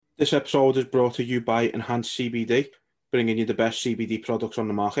This episode is brought to you by Enhanced CBD, bringing you the best CBD products on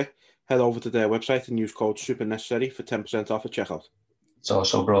the market. Head over to their website and use code SUPERNECESSARY for 10% off at checkout. It's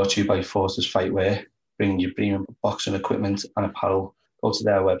also brought to you by Forces Fightwear, bringing you premium boxing equipment and apparel. Go to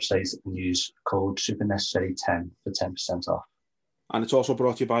their website and use code SUPERNECESSARY10 for 10% off. And it's also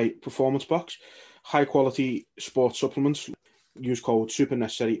brought to you by Performance Box, high quality sports supplements. Use code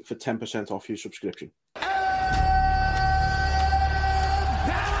SUPERNECESSARY for 10% off your subscription.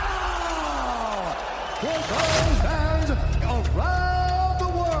 For those fans around the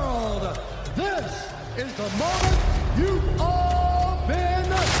world, this is the moment you've all been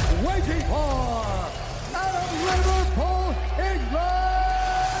waiting for. Out of Liverpool,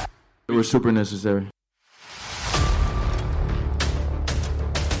 England. They were super necessary.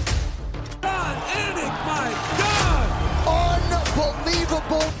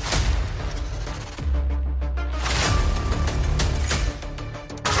 Unbelievable.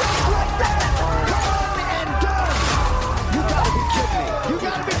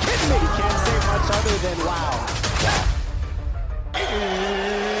 Other than wow.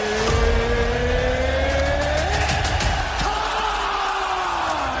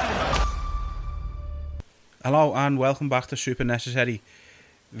 Hello and welcome back to Super Necessary.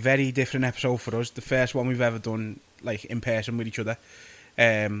 Very different episode for us. The first one we've ever done like in person with each other.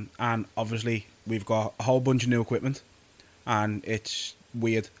 And obviously we've got a whole bunch of new equipment and it's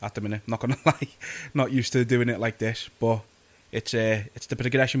weird at the minute, not gonna lie. Not used to doing it like this, but it's the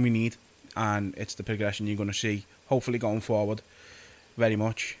progression we need. And it's the progression you're going to see, hopefully going forward, very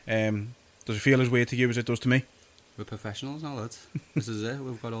much. Does it feel as weird to you as it does to me? We're professionals now, lad. This is it.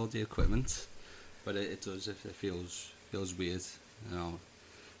 We've got all the equipment, but it does. If it feels weird, you know,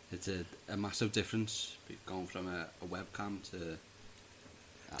 it's a massive difference going from a webcam to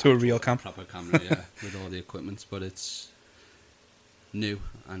a real cam, proper camera, yeah, with all the equipment. But it's new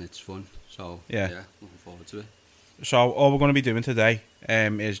and it's fun. So yeah, looking forward to it. So all we're going to be doing today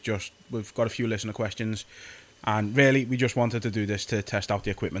is just, we've got a few listener questions and really we just wanted to do this to test out the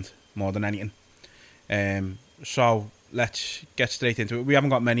equipment more than anything. So let's get straight into it. We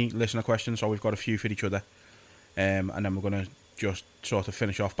haven't got many listener questions, so we've got a few for each other. And then we're going to just sort of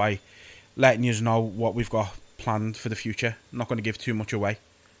finish off by letting you know what we've got planned for the future. I'm not going to give too much away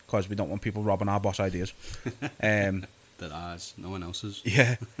because we don't want people robbing our boss ideas. That ours, no one else's.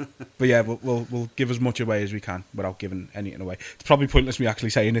 Yeah, but yeah, we'll give as much away as we can without giving anything away. It's probably pointless me actually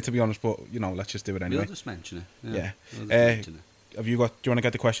saying it, to be honest, but you know, let's just do it anyway. We'll just mention it. Yeah. We'll just mention it. Do you want to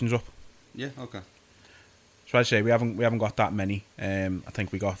get the questions up? Yeah. Okay. So I'd say we haven't got that many. I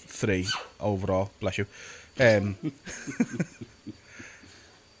think we got 3 overall. Bless you.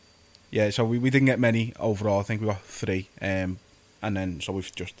 Yeah, so we didn't get many overall. I think we got 3. And then so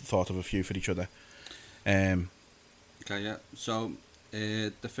we've just thought of a few for each other. Okay, yeah. So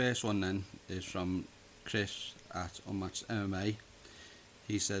the first one then is from Chris at Unmatched MMA.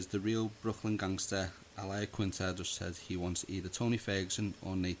 He says the real Brooklyn gangster Al Iaquinta just said he wants either Tony Ferguson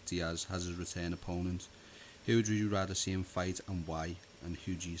or Nate Diaz as his return opponent. Who would you rather see him fight and why? And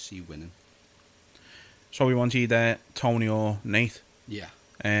who do you see winning? So we want either Tony or Nate. Yeah.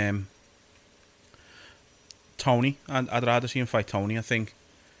 Tony, I'd rather see him fight Tony. I think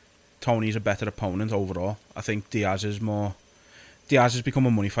Tony's a better opponent overall. I think Diaz has become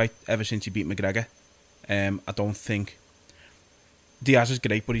a money fight ever since he beat McGregor. I don't think Diaz is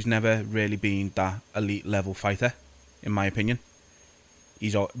great, but he's never really been that elite level fighter, in my opinion.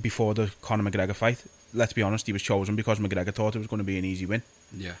 He's before the Conor McGregor fight. Let's be honest, he was chosen because McGregor thought it was going to be an easy win.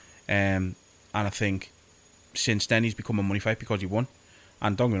 Yeah. And I think since then he's become a money fight because he won.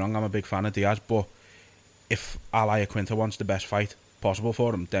 And don't get me wrong, I'm a big fan of Diaz, but if Al Iaquinta wants the best fight possible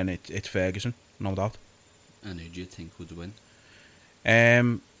for him, then it's Ferguson, no doubt. And who do you think would win?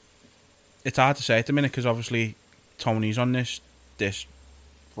 It's hard to say at the minute because obviously Tony's on this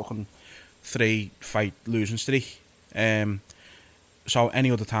fucking 3-fight losing streak. So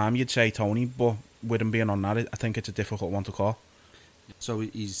any other time you'd say Tony, but with him being on that, I think it's a difficult one to call. So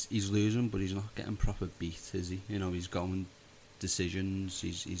he's losing, but he's not getting proper beat, is he? You know, he's going decisions.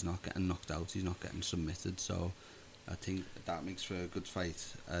 He's not getting knocked out. He's not getting submitted. So I think that makes for a good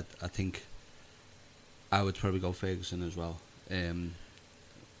fight. I think I would probably go Ferguson as well.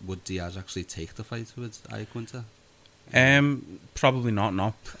 Would Diaz actually take the fight with Iaquinta? Probably not,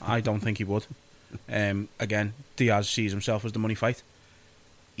 no. I don't think he would. Again, Diaz sees himself as the money fight.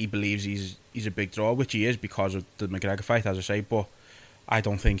 He believes he's a big draw, which he is because of the McGregor fight, as I say, but I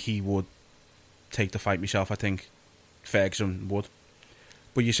don't think he would take the fight myself. I think Ferguson would.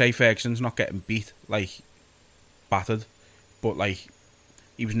 But you say Ferguson's not getting beat, like, battered, but, like,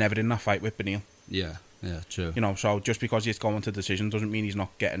 he was never in that fight with Beneil. Yeah. Yeah, true. You know, so just because he's going to decision doesn't mean he's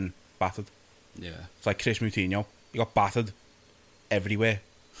not getting battered. Yeah. It's like Chris Moutinho. He got battered everywhere.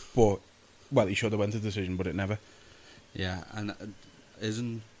 But, well, he should have went to decision, but it never. Yeah, and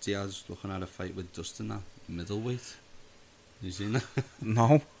isn't Diaz looking at a fight with Dustin at middleweight? You seen that?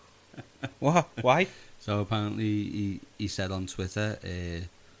 No. What? Why? So apparently he said on Twitter,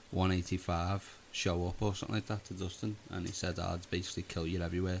 185, show up or something like that to Dustin, and he said I'd basically kill you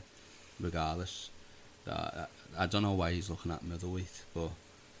everywhere, regardless. I don't know why he's looking at middleweight, but...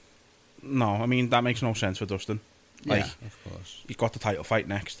 No, I mean, that makes no sense for Dustin. Like, yeah, of course. He's got the title fight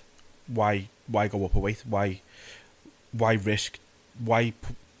next. Why go up a weight? Why risk?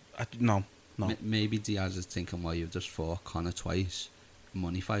 No. Maybe Diaz is thinking, well, you've just fought Conor twice,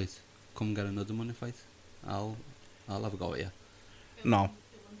 money fight. Come get another money fight. I'll have a go at you. No.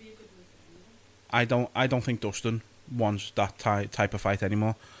 I don't think Dustin wants that type of fight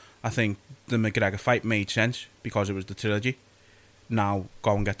anymore. I think the McGregor fight made sense because it was the trilogy. Now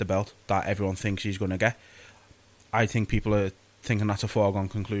go and get the belt that everyone thinks he's going to get. I think people are thinking that's a foregone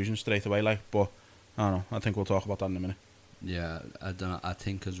conclusion straight away. But I don't know. I think we'll talk about that in a minute. Yeah, I don't know. I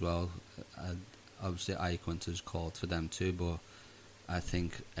think as well. Obviously, Iaquinta's called for them too, but I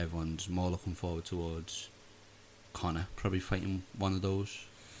think everyone's more looking forward towards Conor probably fighting one of those,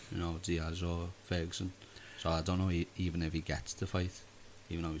 Diaz or Ferguson. So I don't know even if he gets the fight,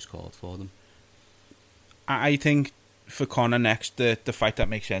 even though he's called for them. I think for Conor next, the fight that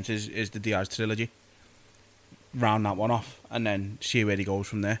makes sense is the Diaz trilogy. Round that one off and then see where he goes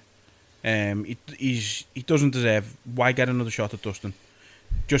from there. He doesn't deserve. Why get another shot at Dustin?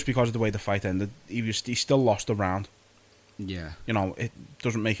 Just because of the way the fight ended, he still lost a round. Yeah. It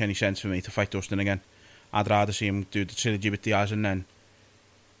doesn't make any sense for me to fight Dustin again. I'd rather see him do the trilogy with Diaz and then,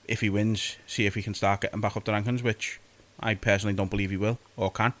 if he wins, see if he can start getting back up the rankings, which I personally don't believe he will or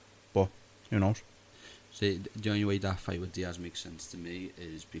can, but who knows. See, the only way that fight with Diaz makes sense to me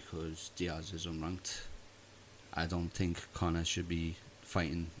is because Diaz is unranked. I don't think Conor should be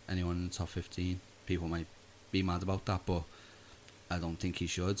fighting anyone in the top 15. People might be mad about that, but I don't think he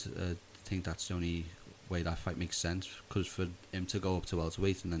should. I think that's the only way that fight makes sense, because for him to go up to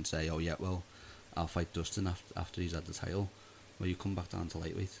welterweight and then say, oh yeah, well, I'll fight Dustin after he's had the title, well, you come back down to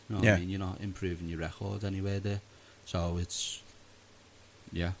lightweight. You know what I mean? You're not improving your record anywhere there. So it's...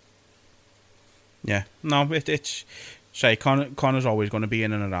 Yeah. Yeah. No, it's... Say, Conor's always going to be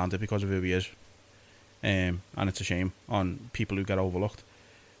in and around it because of who he is. And it's a shame on people who get overlooked.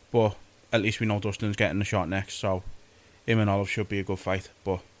 But at least we know Dustin's getting the shot next, so him and Olive should be a good fight.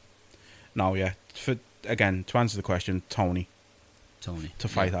 But no, yeah. To answer the question, Tony to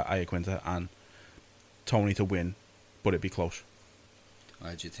fight at Iaquinta and Tony to win, but it'd be close.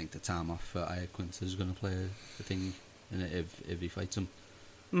 Why do you think the time off for Iaquinta is going to play a thing in it if he fights him?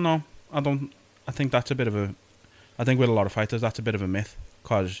 No, I don't. I think that's a bit of a... I think with a lot of fighters, that's a bit of a myth.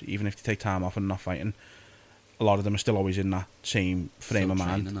 Because even if they take time off and not fighting, a lot of them are still always in that same frame of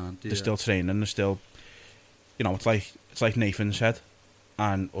mind. They're still training. They're still... it's like Nathan said,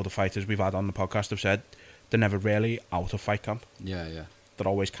 and other fighters we've had on the podcast have said, they're never really out of fight camp. Yeah. They're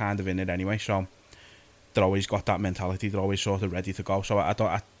always kind of in it anyway, so they're always got that mentality. They're always sort of ready to go. So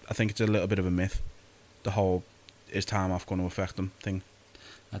I think it's a little bit of a myth, the whole is time off going to affect them thing.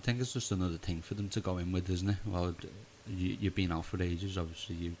 I think it's just another thing for them to go in with, isn't it? Well, you've been out for ages,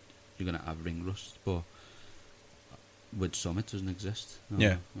 obviously you're going to have ring rust, but with some it doesn't exist. Yeah. You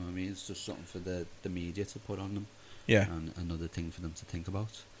know what I mean? It's just something for the media to put on them. Yeah. And another thing for them to think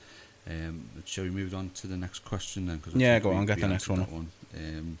about. Shall we move on to the next question then? Go on, get the next one.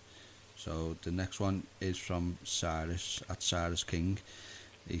 So the next one is from Cyrus, at Cyrus King.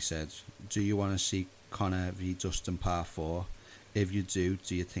 He said, do you want to see Conor v Dustin Part 4? If you do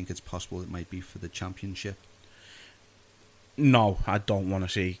you think it's possible it might be for the championship? No, I don't want to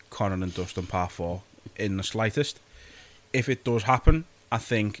see Conor and Dustin Part 4 in the slightest. If it does happen, I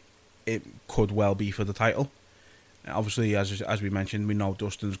think it could well be for the title. Obviously, as we mentioned, we know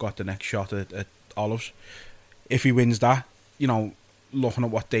Dustin's got the next shot at Olives. If he wins that, looking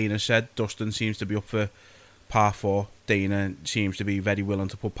at what Dana said, Dustin seems to be up for Part 4. Dana seems to be very willing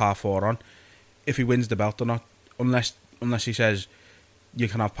to put Part 4 on. If he wins the belt or not, unless he says you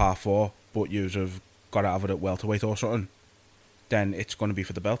can have Part 4, but you've got to have it at welterweight or something, then it's going to be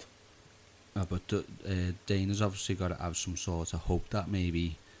for the belt. But Dana's obviously got to have some sort of hope that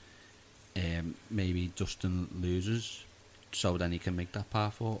maybe Dustin loses, so then he can make that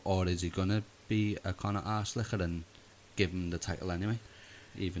Part 4, or is he going to be a Conor arse-licker and give him the title anyway,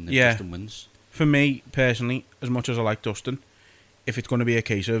 even if Dustin wins? For me, personally, as much as I like Dustin, if it's going to be a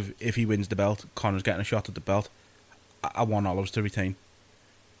case of if he wins the belt, Conor's getting a shot at the belt, I want Olives to retain.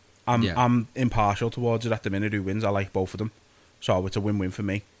 I'm impartial towards it at the minute who wins. I like both of them, so it's a win-win for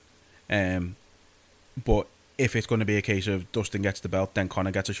me. But if it's going to be a case of Dustin gets the belt, then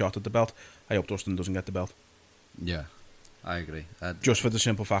Conor gets a shot at the belt, I hope Dustin doesn't get the belt. Yeah, I agree. Just for the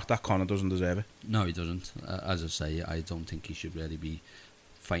simple fact that Conor doesn't deserve it. No, he doesn't. As I say, I don't think he should really be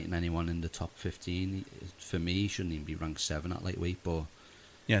fighting anyone in the top 15. For me, he shouldn't even be ranked 7 at lightweight, but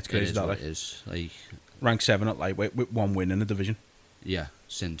Yeah, it's crazy that it is. Like, ranked 7 at lightweight with 1 win in the division. yeah,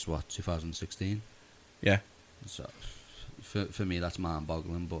 since what, 2016? Yeah. So for me, that's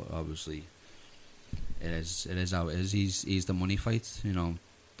mind-boggling. But obviously, it is how it is. He's the money fight. You know,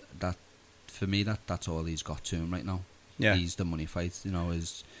 that for me, that's all he's got to him right now. Yeah. He's the money fight. You know,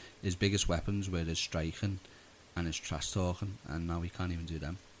 his biggest weapons were his striking and his trash talking, and now he can't even do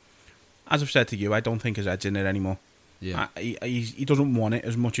them. As I've said to you, I don't think his head's in it anymore. Yeah. He doesn't want it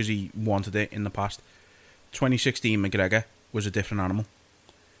as much as he wanted it in the past. 2016 McGregor was a different animal.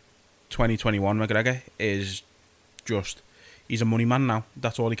 2021 McGregor is just... He's a money man now.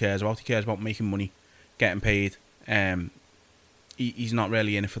 That's all he cares about. He cares about making money, getting paid. He's not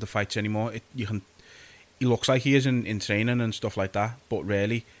really in it for the fights anymore. He looks like he is in training and stuff like that, but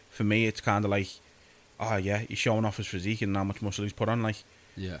really, for me, it's kind of like, oh yeah, he's showing off his physique and how much muscle he's put on. Like,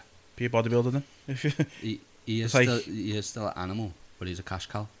 Yeah. be a bodybuilder then. He is still an animal, but he's a cash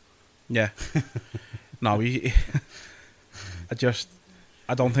cow. Yeah. No,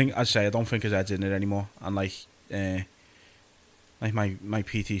 I don't think his head's in it anymore. And like my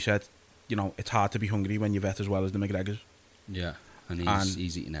PT said, you know, it's hard to be hungry when you're vet as well as the McGregors. Yeah, and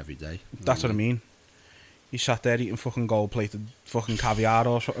he's eating every day. That's what I mean. He sat there eating fucking gold-plated fucking caviar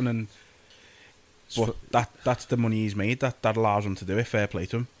or something, but that's the money he's made. That allows him to do it. Fair play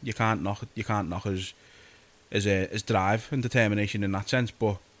to him. You can't knock his drive and determination in that sense.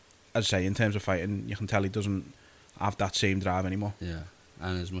 But as I say, in terms of fighting, you can tell he doesn't have that same drive anymore. Yeah,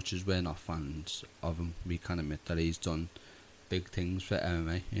 and as much as we're not fans of him, we can admit that he's done big things for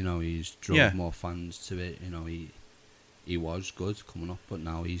MMA. You know, he's drove more fans to it. You know, he was good coming up, but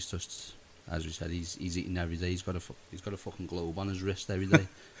now he's just, as we said, he's eating every day. He's got a fucking globe on his wrist every day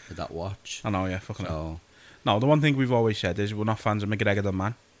with that watch. I know, yeah, fucking so, hell. No, the one thing we've always said is we're not fans of McGregor the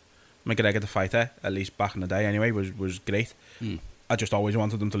man. McGregor the fighter, at least back in the day anyway, was great. I just always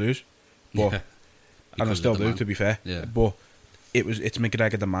wanted him to lose, but and I still do, man. To be fair. Yeah. But it's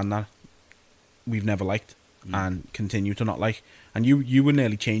McGregor the man that we've never liked and continue to not like. And you were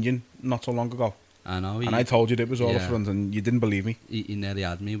nearly changing not so long ago. I know. And I told you it was all a front, and you didn't believe me. He nearly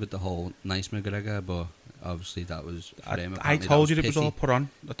had me with the whole nice McGregor, but obviously that was for him. I told you it was all put on.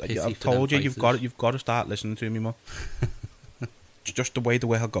 I've told you you've got to start listening to me more. It's just the way the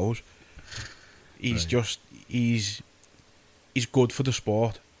world goes. He's good for the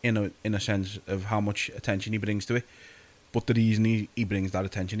sport in a sense of how much attention he brings to it. But the reason he brings that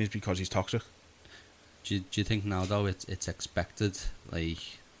attention is because he's toxic. Do you think now though it's expected, like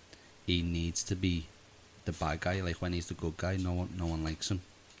he needs to be the bad guy, like when he's the good guy, no one likes him.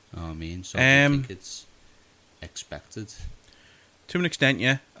 You know what I mean? So do you think it's expected? To an extent,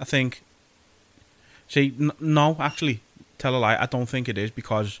 yeah. I think. See, no, actually, tell a lie. I don't think it is,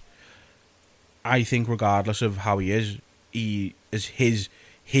 because I think regardless of how he is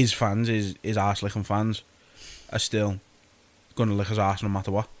his fans, his arse licking fans, are still gonna lick his arse no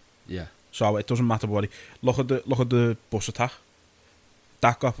matter what. Yeah. So it doesn't matter what look at the bus attack.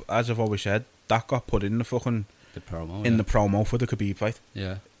 That got, as I've always said, that got put in the fucking the promo. The promo for the Khabib fight.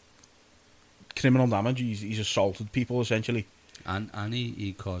 Yeah. Criminal damage. He's assaulted people essentially. And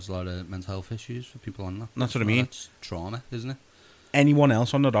he caused a lot of mental health issues for people on that. That's what I mean. That's trauma, isn't it? Anyone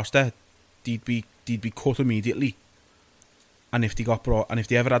else on the roster, they'd be cut immediately. And if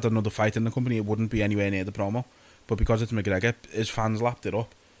they ever had another fight in the company, it wouldn't be anywhere near the promo. But because it's McGregor, his fans lapped it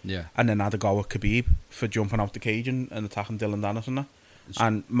up. Yeah. And then had a go at Khabib for jumping out the cage and attacking Dylan Dennis and that.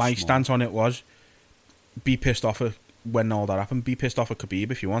 And my stance on it was, be pissed off at when all that happened. Be pissed off at Khabib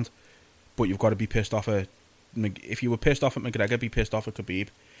if you want, but you've got to be pissed off at. If you were pissed off at McGregor, be pissed off at Khabib.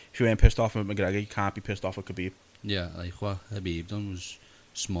 If you weren't pissed off at McGregor, you can't be pissed off at Khabib. Yeah, like what Khabib done was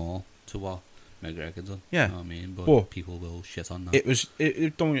small to what McGregor done. Yeah, you know what I mean, but people will shit on that. It was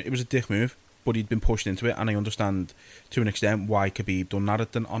a dick move, but he'd been pushed into it, and I understand to an extent why Khabib done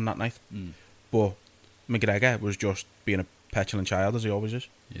that on that night. But McGregor was just being a petulant child, as he always is.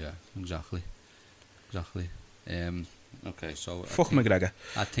 Yeah, exactly. Okay, so fuck McGregor.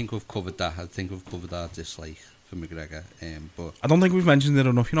 I think we've covered that. I think we've covered our dislike for McGregor. But I don't think we've mentioned it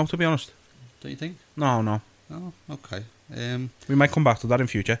enough, to be honest. Don't you think? No. Oh, okay. We might come back to that in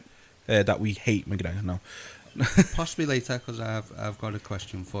future. That we hate McGregor now. Possibly later, because I've got a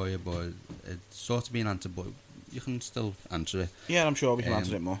question for you, but it's sort of been answered, but you can still answer it. Yeah, I'm sure we can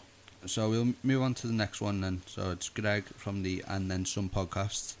answer it more. So we'll move on to the next one then. So it's Greg from the And Then Some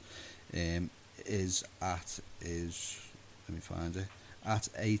podcast. Let me find it, at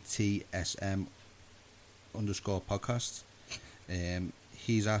ATSM_podcast.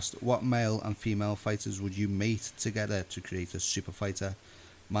 He's asked, what male and female fighters would you mate together to create a super fighter?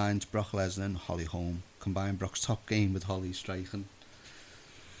 Mine's Brock Lesnar and Holly Holm. Combine Brock's top game with Holly's striking.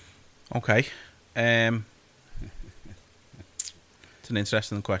 Okay. It's an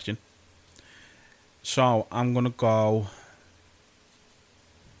interesting question. So I'm gonna go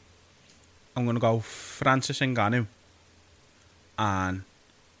Francis Ngannou and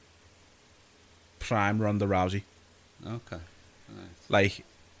prime Ronda Rousey. Okay. Right. Like,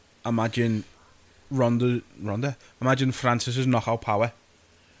 imagine imagine Francis's knockout power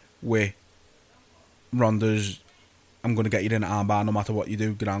with Ronda's I'm going to get you in an armbar no matter what you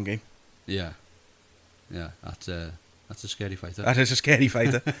do ground game. Yeah. That's a scary fighter. That is a scary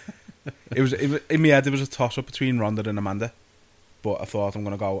fighter. it was in my head there was a toss up between Ronda and Amanda, but I thought I'm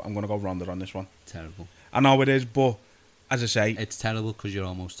gonna go Ronda on this one. Terrible. I know it is, but as I say, it's terrible because you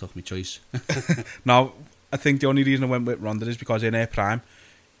almost took my choice. No, I think the only reason I went with Ronda is because in her prime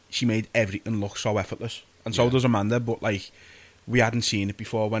she made everything look so effortless, and so does Amanda. But like, we hadn't seen it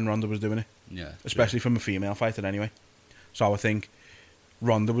before when Ronda was doing it. Yeah, especially from a female fighter anyway. So I think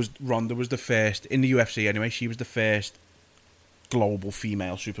Ronda was the first in the UFC anyway. She was the first global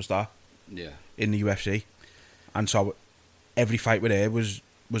female superstar. Yeah. In the UFC, and so every fight with her was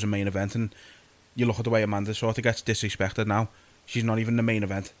a main event. And you look at the way Amanda sort of gets disrespected now. She's not even the main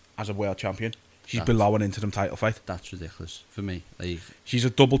event as a world champion. She's below an interim title fight. That's ridiculous for me. Like, she's a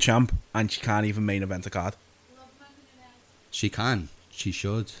double champ and she can't even main event a card. She can. She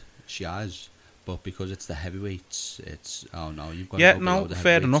should. She has. But because it's the heavyweights, it's you've got to go no, below the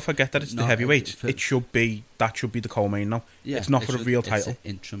fair enough. I get that it's the heavyweights. That should be the co-main now. Yeah, it's not for a real title. It's an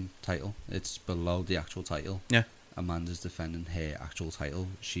interim title. It's below the actual title. Yeah. Amanda's defending her actual title.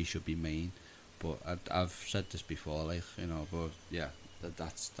 She should be main. But I've said this before, like, you know. But yeah,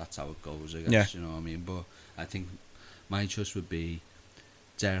 that's how it goes. I guess, you know what I mean. But I think my choice would be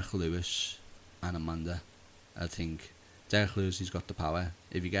Derek Lewis and Amanda. I think Derek Lewis, he's got the power.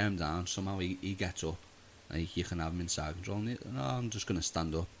 If you get him down, somehow he gets up. Like, you can have him in side control. And I'm just going to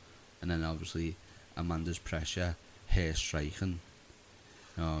stand up. And then obviously Amanda's pressure, her striking.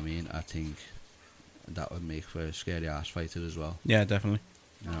 You know what I mean? I think that would make for a scary ass fighter as well. Yeah, definitely.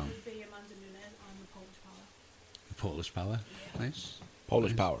 You know. Would be Amanda Nunes on the Polish The Power. Polish power. Yeah. Nice.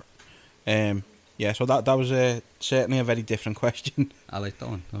 Polish nice. power. Yeah, so that was certainly a very different question. I like that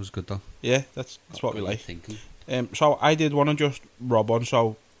one. That was good though. Yeah, that's what we like. Thinking. So I did want to just rob on.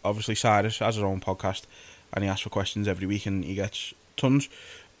 So obviously Cyrus has his own podcast, and he asks for questions every week, and he gets tons.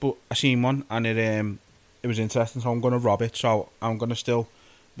 But I seen one, and it was interesting. So I'm going to rob it. So I'm going to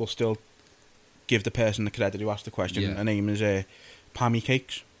we'll still give the person the credit who asked the question. Yeah. Her name is Pammy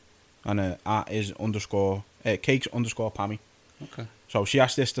Cakes, and at is _cakes_Pammy. Okay. So she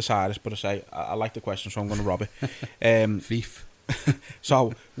asked this to Cyrus, but I say I like the question, so I'm going to rob it. Thief.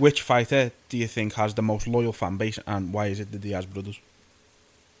 So, which fighter do you think has the most loyal fan base, and why is it the Diaz brothers?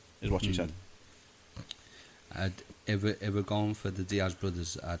 Is what she said. If we're going for the Diaz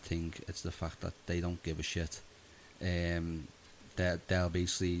brothers, I think it's the fact that they don't give a shit. They'll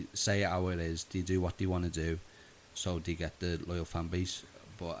basically say it how it is. They do what they want to do, so they get the loyal fan base.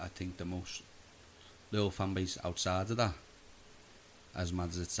 But I think the most loyal fan base outside of that, as mad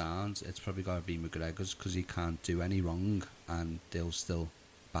as it sounds, it's probably got to be McGregor's, because he can't do any wrong and they'll still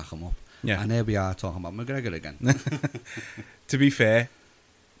back him up. Yeah. And here we are talking about McGregor again. To be fair,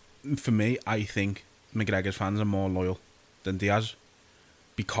 for me, I think McGregor's fans are more loyal than Diaz,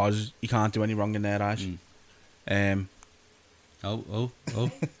 because he can't do any wrong in their eyes. Oh,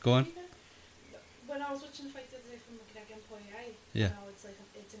 go on. When I was watching the fight the other day from McGregor and Poirier, Yeah. you know, it's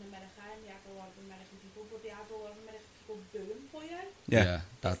in America and you have a lot of American people, but they have a lot of American people booing Poirier. Yeah.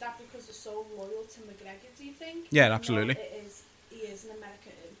 Is that because they're so loyal to McGregor, do you think? Yeah, absolutely. No, he is an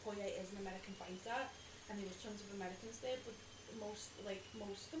American, Poirier is an American fighter, and there was tons of Americans there, but most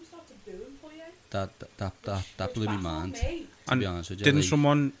of them started booing Poirier. That blew me mind. To be honest with you, didn't like,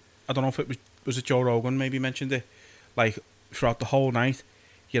 someone, I don't know if it was it Joe Rogan maybe mentioned it, like throughout the whole night,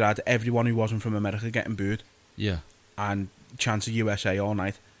 you had everyone who wasn't from America getting booed. Yeah. And chants of USA all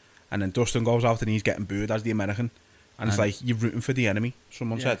night, and then Dustin goes out and he's getting booed as the American, and it's like, you're rooting for the enemy.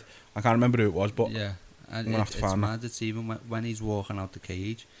 Someone said, I can't remember who it was, but yeah, and it's mad. It's even when he's walking out the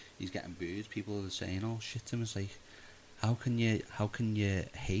cage, he's getting booed. People are saying, "Oh shit!" to him. It's like, how can you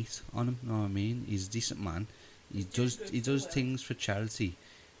hate on him? You know what I mean? He's a decent man. He does things for charity.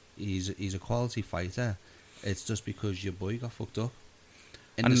 He's a quality fighter. It's just because your boy got fucked up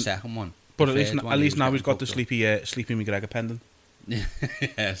in And- the second one. But the at least third one, at he least was now getting he's got the fucked up. sleepy McGregor pendant,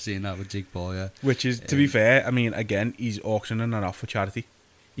 Yeah, seeing that with Jake Paul, yeah. which is, to be fair, I mean, again, he's auctioning it off for charity.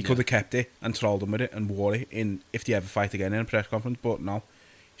 He could Yeah. have kept it and trolled him with it and wore it in if they ever fight again in a press conference, but no,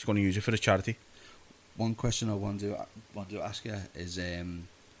 he's going to use it for his charity. One question I want to ask you is,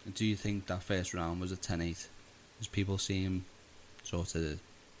 do you think that first round was a 10-8? As people seem sort of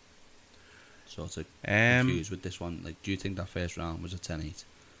confused with this one. Like, do you think that first round was a 10-8?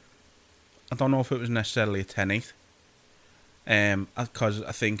 I don't know if it was necessarily a 10-8, because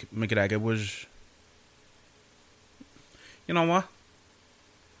I think McGregor was... You know what?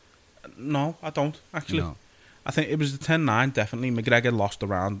 No, I don't, actually. No. I think it was a 10-9, definitely. McGregor lost the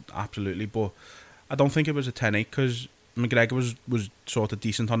round, absolutely, but I don't think it was a 10-8, because McGregor was sort of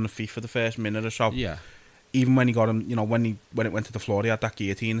decent on the feet for the first minute or so. Yeah. Even when he got him, you know, when it went to the floor, he had that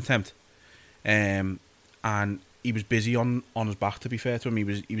guillotine attempt. And he was busy on his back, to be fair to him. He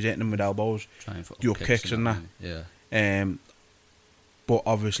was hitting him with elbows, Trying for do up kicks and that. Yeah. But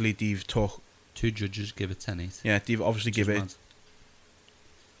obviously they've took... Two judges give it 10-8. Yeah, they've obviously give it...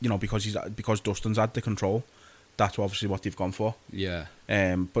 You know, because Dustin's had the control, that's obviously what they've gone for. Yeah.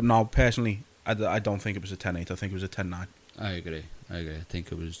 But no, personally, I don't think it was a 10-8. I think it was a 10-9. I agree. I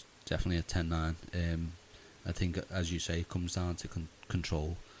think it was definitely a 10-9. I think, as you say, it comes down to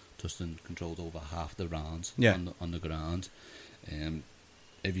control. Dustin controlled over half the rounds on the ground.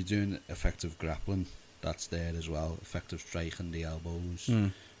 If you're doing effective grappling, that's there as well. Effective striking, the elbows. You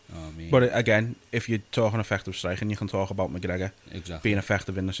know what I mean? But again, if you're talking effective striking, you can talk about McGregor exactly being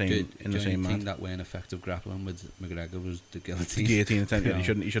effective in the same the same thing match. that weren't effective grappling with McGregor was the guillotine. The guillotine attempt, You know, he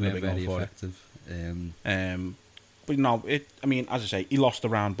shouldn't have been very going for effective. it. But no, I mean, as I say, he lost the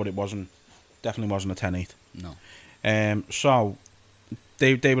round, but it definitely wasn't a 10-8. No. So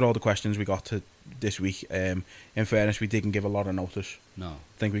they were all the questions we got to this week. In fairness, we didn't give a lot of notice. No.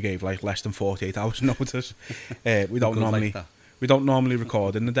 I think we gave like less than 48 hours notice. We don't Good normally like that. we don't normally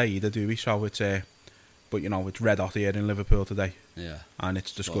record in the day either, do we? So it's but you know, it's red hot here in Liverpool today, Yeah. and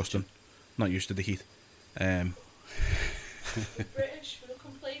it's disgusting. Not used to the heat. British, we'll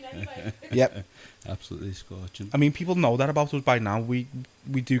complain anyway. Yep. Absolutely scorching. I mean, people know that about us by now. We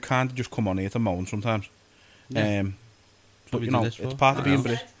do kind of just come on here to moan sometimes. Yeah. But we you do know, this it's for. part of being Wow.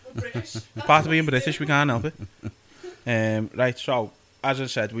 British. We're British. It's part of being British. We can't help it. Right. So, as I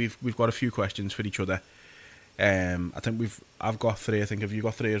said, we've got a few questions for each other. I think I've got 3. I think have you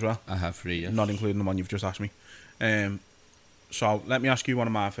got 3 as well? I have 3. Yes. Not including the one you've just asked me. So let me ask you one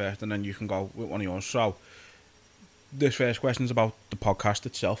of mine first, and then you can go with one of yours. So this first question is about the podcast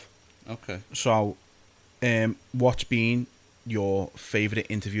itself. Okay. So, what's been your favourite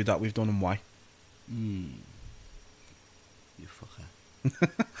interview that we've done and why? You fucker.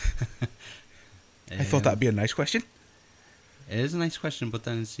 I thought that'd be a nice question. It is a nice question, but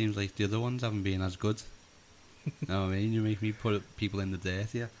then it seems like the other ones haven't been as good. Know what I mean? You make me put people in the dirt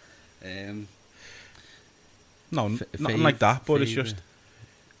here. No, nothing like that, but it's favourite. just...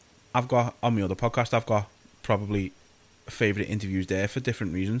 I've got, on my other podcast, I've got probably favourite interviews there for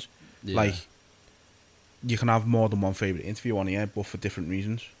different reasons. Yeah. Like, you can have more than one favourite interview on here, but for different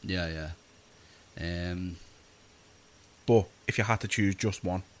reasons. Yeah. But if you had to choose just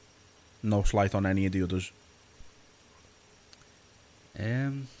one, no slight on any of the others.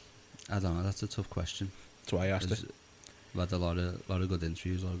 I don't know. That's a tough question. That's why I asked it. We've had a lot of good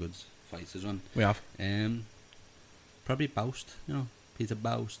interviews, a lot of good fighters on. We have. Probably Boust, you know, Peter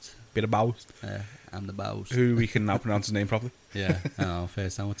Boust. Bit of Boust. I'm the Boust. Who we can now pronounce his name properly. Yeah, I know.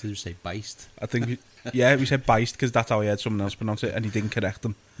 First time, what did you say? Beist. I think, we said Beist because that's how I heard someone else pronounce it, and he didn't correct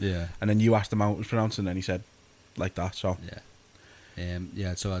them. Yeah. And then you asked him how it was pronounced, and then he said like that. So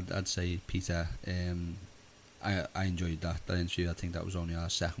Yeah. So I'd say Peter. I enjoyed that interview. I think that was only our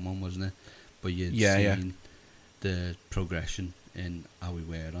second one, wasn't it? But you'd seen the progression in how we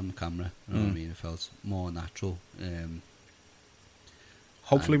were on the camera. You know what I mean? It felt more natural.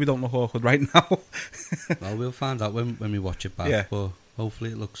 Hopefully we don't look awkward right now. Well, we'll find out when we watch it back. Yeah. But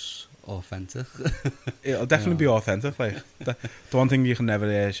hopefully it looks authentic. It'll definitely be authentic. Like the one thing you can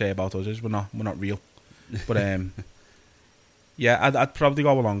never say about us is we're not real. But yeah, I'd probably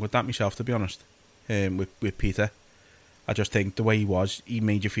go along with that myself, to be honest. With Peter, I just think the way he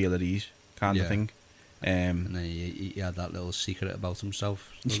made you feel at ease, kind of thing. And then he had that little secret about himself.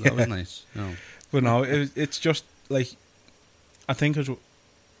 So that was nice. No. But no, it's just like, I think as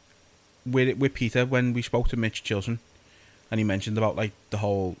with Peter, when we spoke to Mitch Chilson, and he mentioned about like the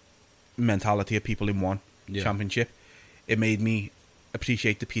whole mentality of people in one championship, it made me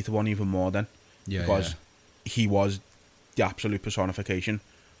appreciate the Peter one even more then. Because he was the absolute personification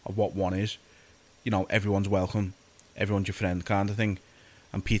of what one is. You know, everyone's welcome, everyone's your friend kind of thing.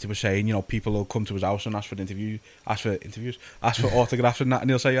 and Peter was saying, you know, people will come to his house and ask for autographs and that, and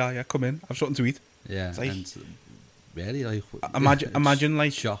he'll say, yeah, come in, have something to eat. Yeah, It's like- and really, like, Imagine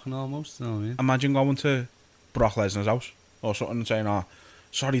like shocking almost. You know what I mean? imagine going to Brock Lesnar's house or something and saying, "Oh,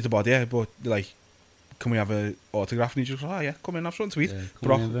 sorry to bother you, but like, can we have an autograph?" And he just goes, "Oh yeah, come in, have something to eat." Yeah, come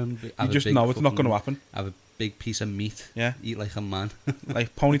Brock, in and you have a just big know it's not going to fucking- happen. Have a big piece of meat. Yeah. Eat like a man.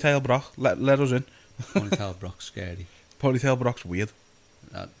 Like ponytail Brock, let us in. Ponytail Brock's scary. Ponytail Brock's weird.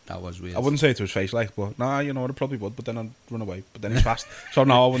 That was weird. I wouldn't say it to his face, like, but nah, you know, I probably would, but then I'd run away. But then he's fast, so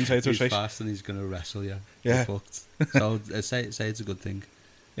no, I wouldn't say it to his He's face. fast and he's gonna wrestle you. Yeah. You're fucked. So say it's a good thing.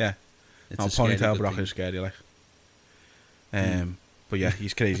 Yeah, It's no, a scary ponytail good Brock thing. is scary, like. But yeah,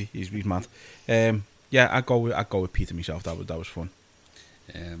 he's crazy. He's mad. Yeah, I'd go with Peter myself. That was fun.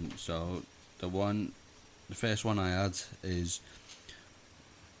 So the first one I had is,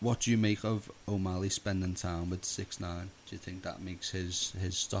 what do you make of O'Malley spending time with 6ix9ine? Do you think that makes his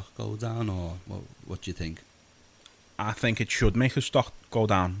stock go down, or what do you think? I think it should make his stock go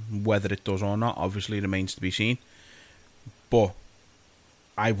down. Whether it does or not, obviously remains to be seen. But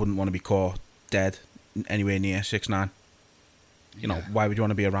I wouldn't want to be caught dead anywhere near 6ix9ine. You know, why would you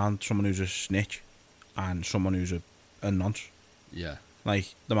want to be around someone who's a snitch and someone who's a nonce? Yeah.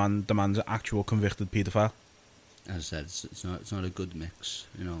 Like the man's an actual convicted paedophile. As I said, it's not a good mix,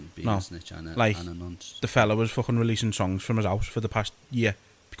 you know, being No. a snitch and a nonce. The fella was fucking releasing songs from his house for the past year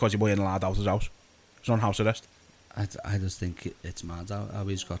because he wasn't allowed out his house. He was on house arrest. I just think it's mad how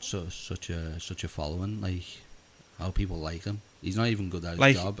he's got such a following, like how people like him. He's not even good at his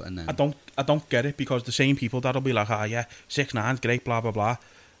Like, job, and then I don't get it, because the same people that'll be like, "Ah, yeah, 6ix9ine's great, blah blah blah,"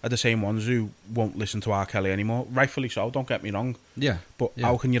 are the same ones who won't listen to R. Kelly anymore. Rightfully so. Don't get me wrong. yeah, But yeah.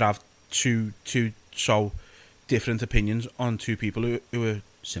 how can you have two so different opinions on two people who are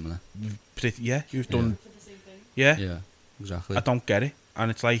similar. pretty, who've Yeah. done For the same thing. Yeah, exactly. I don't get it, and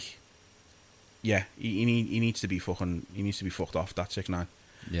it's like, yeah, he needs to be fucked off. That 6ix9ine.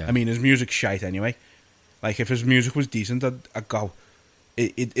 Yeah, I mean, his music's shite anyway. Like, if his music was decent, I'd go.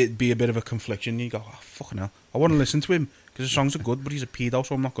 It'd be a bit of a confliction. You go, oh, fucking hell, I want to listen to him because his songs are good, but he's a pedo,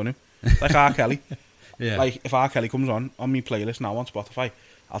 so I'm not going to. Like R. Kelly. yeah, Like, if R. Kelly comes on my playlist now on Spotify,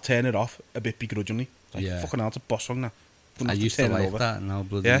 I'll turn it off a bit begrudgingly. Like, Yeah. fucking hell, it's a boss song now. Wouldn't I have used to turn it like over. that, and now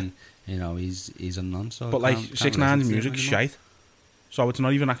bloody, Yeah. you know, he's a nonce. So I But like, can't 6ix9ine's listen to him music's anymore. shite, so it's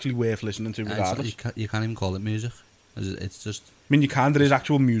not even actually worth listening to And regardless. you can't even call it music. It's just I mean, you can. There is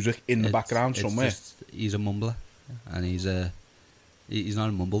actual music in the it's- background it's somewhere. just- he's a mumbler, and he's not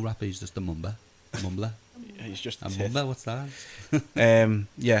a mumble rapper. He's just a mumbler. He's just A a tit. mumbler. What's that?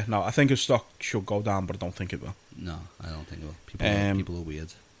 Yeah, no, I think his stock should go down, but I don't think it will. No, I don't think so. People are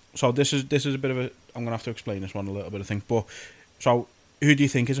weird. So this is a bit of a. I'm gonna have to explain this one a little bit, I think. But so, who do you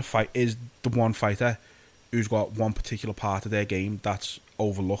think is the one fighter who's got one particular part of their game that's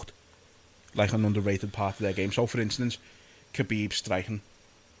overlooked, like an underrated part of their game? So, for instance, Khabib striking.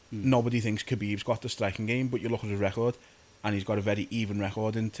 Nobody thinks Khabib's got the striking game, but you look at his record, and he's got a very even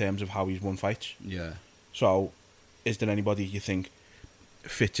record in terms of how he's won fights. Yeah. So, is there anybody you think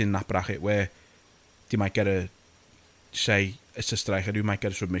fits in that bracket where they might get say it's a striker who might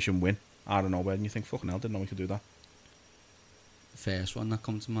get a submission win? I don't know, where, and you think, fucking hell, didn't know we could do that. First one that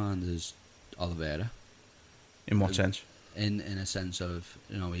comes to mind is Oliveira. In what sense? In a sense of,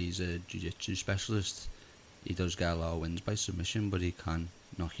 you know, he's a jiu-jitsu specialist. He does get a lot of wins by submission, but he can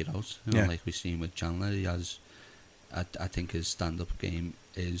knock you out. You know, Yeah. like we've seen with Chandler, he has. I think his stand-up game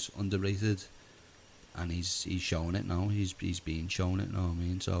is underrated, and he's shown it now. He's being shown it. You know what I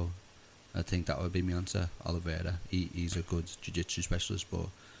mean? So, I think that would be my answer. Oliveira. He's a good jiu-jitsu specialist, but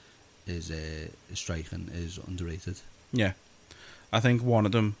his striking is underrated. Yeah. I think one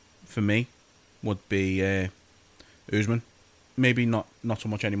of them, for me, would be Usman. Maybe not so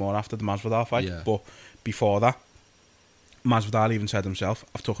much anymore after the Masvidal fight, Yeah. but before that, Masvidal even said himself,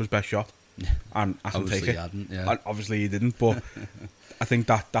 I've took his best shot, and I can take Obviously it. he hadn't, yeah. And obviously he didn't, but I think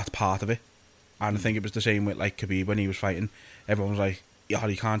that's part of it. And I think it was the same with like Khabib when he was fighting. Everyone was like, yeah,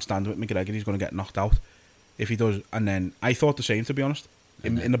 he can't stand with McGregor, he's going to get knocked out if he does. And then I thought the same, to be honest.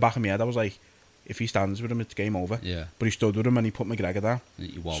 In the back of my head, I was like, if he stands with him, it's game over. Yeah. But he stood with him and he put McGregor down.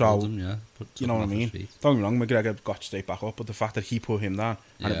 He wobbled So, him, yeah. You know what I mean? Don't get me wrong, McGregor got straight back up, but the fact that he put him down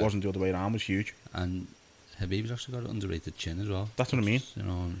and it Yeah. wasn't the other way around was huge. And Habib's actually got an underrated chin as well. That's what I mean. You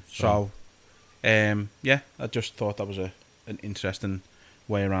know, So, yeah, I just thought that was an interesting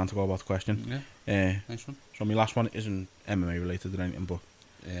way around to go about the question. yeah, nice one. So my last one isn't MMA related or anything, but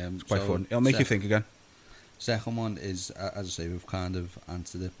it's quite So fun. It'll make you think again. Second one is, as I say, we've kind of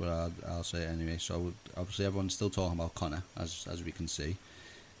answered it, but I'll say it anyway. So obviously everyone's still talking about Conor, as we can see.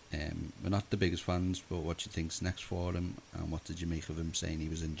 We're not the biggest fans, but what do you think's next for him, and what did you make of him saying he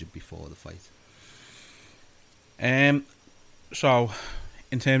was injured before the fight? So,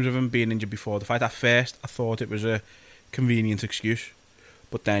 in terms of him being injured before the fight, at first I thought it was a convenient excuse,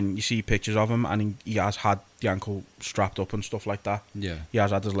 but then you see pictures of him and he has had the ankle strapped up and stuff like that. Yeah. He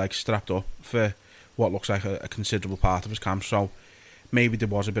has had his legs strapped up for what looks like a considerable part of his camp, so maybe there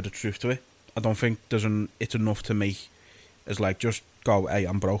was a bit of truth to it. I don't think it's enough to make as like just go, hey,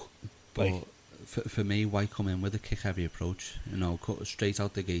 I'm broke. Like, But for me, why come in with a kick heavy approach? You know, straight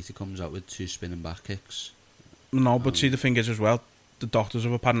out the gate he comes out with 2 spinning back kicks. no, but see, the thing is as well, the doctors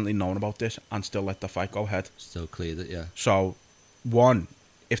have apparently known about this and still let the fight go ahead. Still cleared it, yeah. So, one,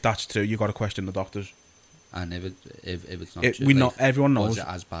 if that's true, you got to question the doctors. And if it's not true, We know, everyone knows. was it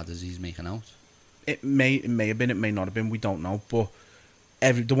as bad as he's making out? It may have been, it may not have been. We don't know. But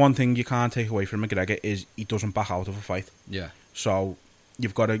the one thing you can't take away from McGregor is he doesn't back out of a fight. Yeah. So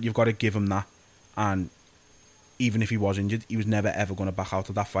you've got to give him that. And even if he was injured, he was never ever going to back out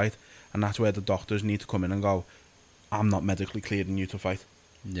of that fight. And that's where the doctors need to come in and go, I'm not medically clearing you to fight.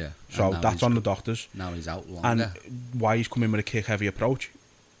 Yeah. So that's on the doctors. Now he's out longer. And why he's coming with a kick heavy approach,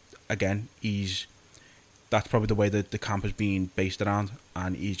 again, that's probably the way that the camp has been based around,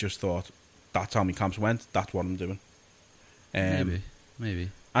 and he's just thought, that's how my camps went, that's what I'm doing. Maybe.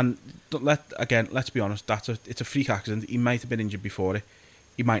 And let's be honest, it's a freak accident. He might have been injured before it.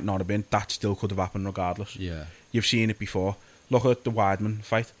 He might not have been. That still could have happened regardless. Yeah. You've seen it before. Look at the Weidman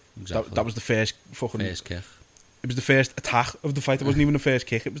fight. Exactly. That was the first kick. It was the first attack of the fight. It wasn't even the first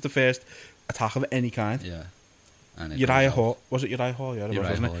kick. It was the first attack of any kind. Yeah. And Uriah Hall. Was it Uriah Hall? Yeah, it was,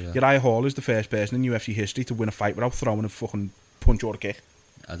 wasn't it? Yeah. Uriah Hall is the first person in UFC history to win a fight without throwing a fucking punch or a kick.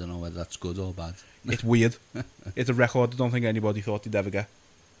 I don't know whether that's good or bad. It's weird. It's a record I don't think anybody thought they'd ever get.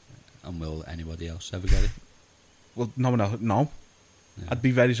 And will anybody else ever get it? Well, no. Yeah. I'd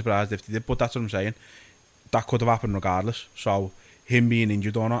be very surprised if they did, but that's what I'm saying. That could have happened regardless. So, him being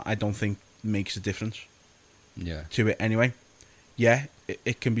injured or not, I don't think makes a difference Yeah. to it anyway. Yeah,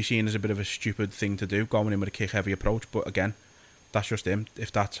 it can be seen as a bit of a stupid thing to do, going in with a kick-heavy approach, but again, that's just him.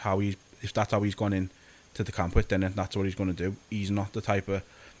 If that's how he's gone in to the camp with, then that's what he's going to do. He's not the type of...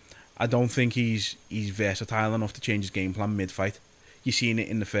 I don't think he's versatile enough to change his game plan mid-fight. You seen it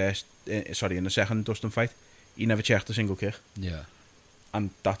in the second Dustin fight. He never checked a single kick. Yeah.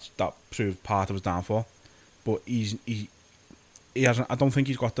 And that proved part of his downfall. But he hasn't. I don't think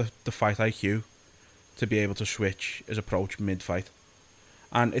he's got the fight IQ to be able to switch his approach mid-fight.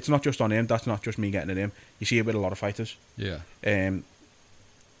 And it's not just on him. That's not just me getting at him. You see it with a lot of fighters. Yeah. Who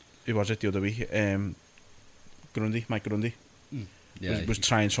was it the other week? Mike Grundy. Yeah. Was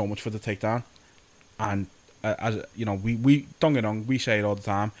trying so much for the takedown, and as you know, we don't get wrong. We say it all the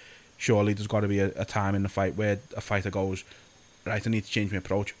time. Surely there's got to be a time in the fight where a fighter goes, right, I need to change my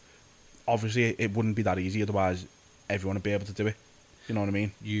approach. Obviously, it wouldn't be that easy. Otherwise, everyone would be able to do it. You know what I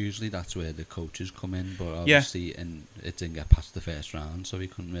mean? Usually that's where the coaches come in, but obviously and it didn't get past the first round, so he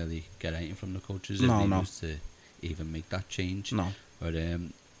couldn't really get anything from the coaches if he was to even make that change. No. But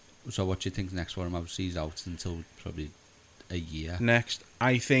so what do you think next for him? Obviously he's out until probably a year. Next,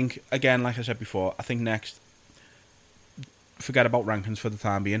 I think, again, like I said before, I think next, forget about rankings for the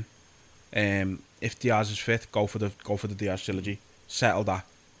time being. If Diaz is fit, go for the Diaz trilogy. Settle that.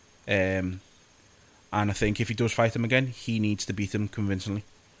 And I think if he does fight him again, he needs to beat him convincingly.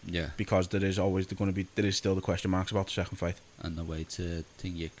 Yeah. Because there is still the question marks about the second fight. And the way to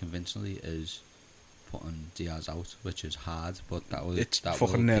think it convincingly is putting Diaz out, which is hard, but it's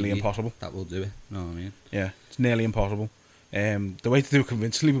fucking nearly impossible. That will do it. Know what I mean? Yeah, it's nearly impossible. The way to do it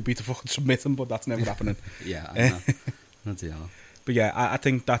convincingly would be to fucking submit him, but that's never happening. Yeah, I know. That's it. But yeah, I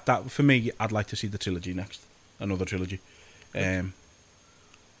think that for me, I'd like to see the trilogy next, another trilogy. Yeah.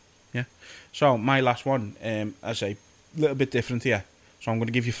 So my last one, I say, a little bit different here. So I'm going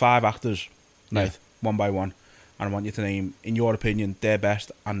to give you 5 actors, right, one by one, and I want you to name, in your opinion, their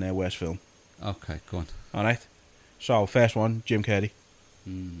best and their worst film. Okay, go on. All right. So first one, Jim Carrey.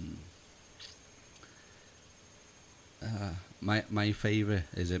 My favourite,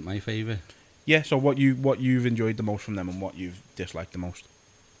 is it my favourite? Yeah. So what you've enjoyed the most from them and what you've disliked the most.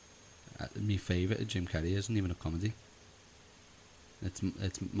 My favourite of Jim Carrey isn't even a comedy. It's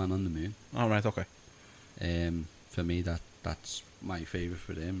Man on the Moon. All right. Okay. For me, that's my favourite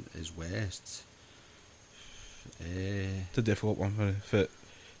for him. Is worst. It's a difficult one for.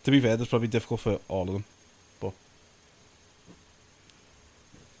 To be fair, that's probably difficult for all of them, but.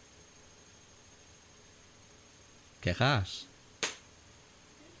 Kick-Ass.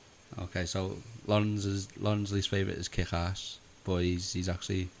 Okay, so Lauren's least favourite is Kick-Ass, but he's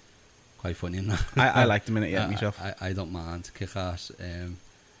actually quite funny in that. I liked him in it, myself. I don't mind Kick-Ass.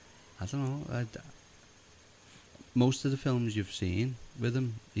 I don't know. Most of the films you've seen with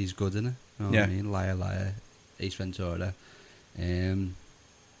him, he's good in it. You know what I mean? Liar, Liar, Ace Ventura. The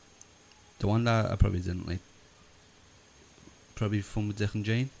one that I probably didn't like, probably Fun with Dick and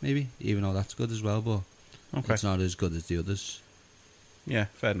Jane, maybe, even though that's good as well, but it's not as good as the others. Yeah,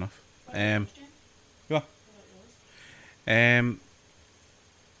 fair enough. What about yours, Jen? What? What about yours?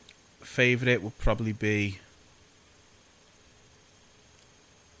 Favourite would probably be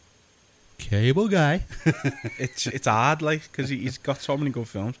Cable Guy. it's hard, like, because he's got so many good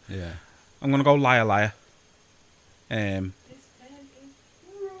films. Yeah. I'm gonna go Liar Liar. And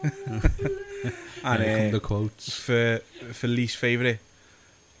Here come the quotes. for least favourite,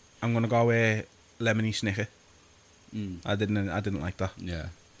 I'm gonna go Lemony Snicket. I didn't like that. Yeah,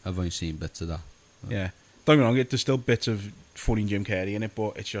 I've only seen bits of that. Yeah, don't get me wrong. There's still bits of funny Jim Carrey in it,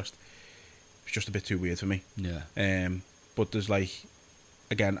 but it's just a bit too weird for me. Yeah. But there's like,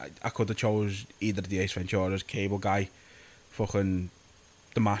 again, I could have chose either the Ace Venturas, Cable Guy, fucking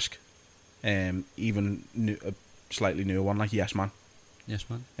The Mask, even a slightly newer one like Yes Man. Yes,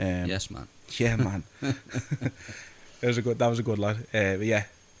 man. Yes, man. Yeah, man. That was a good lad. But yeah,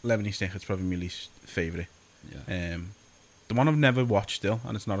 Lemony Snicket's probably my least favourite. Yeah. The one I've never watched still,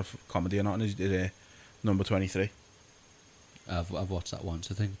 and it's not a comedy or nothing, is Number 23. I've watched that once,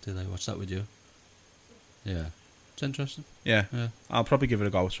 I think. Did I watch that with you? Yeah. It's interesting. Yeah. I'll probably give it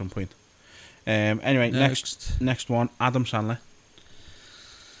a go at some point. Anyway, next one, Adam Sandler.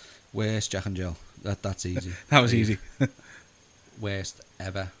 Worst Jack and Jill. That's easy. That was easy. Worst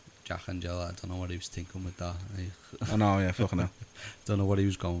ever Jack and Jill. I don't know what he was thinking with that. I know, yeah, fucking hell. Don't know what he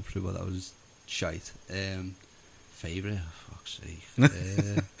was going through, but that was shite. Favourite? Oh, fuck's sake.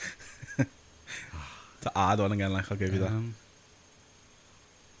 It's a hard one again, like, I'll give you that.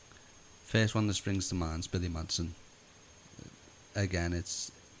 First one that springs to mind is Billy Madison. Again,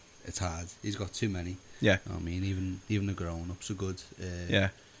 it's hard. He's got too many. Yeah. I mean, even the grown-ups are good. Yeah.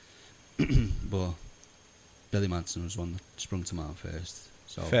 But Billy Madison was one that sprung to mind first.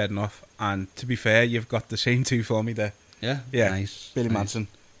 So Fair enough. And to be fair, you've got the same two for me there. yeah, nice. Billy Madison.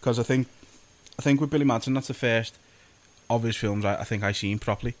 Because I think with Billy Madison, that's the first of his films I think I seen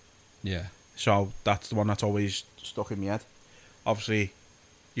properly. Yeah, So that's the one that's always stuck in my head. Obviously,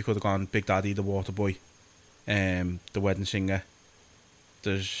 you could have gone Big Daddy, The Waterboy, The Wedding Singer.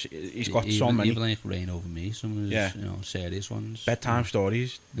 He's got so many. Even like Rain Over Me, some of his serious ones. Bedtime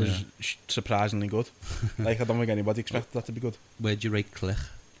Stories was surprisingly good. Like, I don't think anybody expected that to be good. Where'd you rate Click?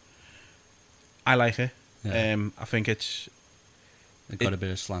 I like it. Yeah. I think it got a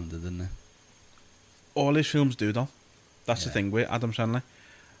bit of slander, didn't it? all his films do though. That's the Yeah. thing with Adam Sandler.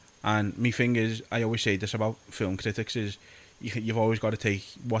 And my thing is, I always say this about film critics, is you've always got to take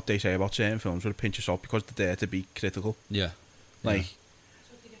what they say about certain films with a pinch of salt, because they're there to be critical. Yeah. Like, That's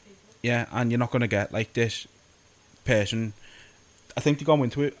what they get paid for. yeah, and you're not going to get, like, this person. I think they go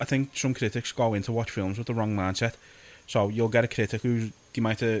into it, I think some critics go in to watch films with the wrong mindset. So you'll get a critic who, they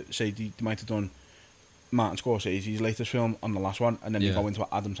might have done Martin Scorsese's latest film on the last one, and then you Yeah. go into an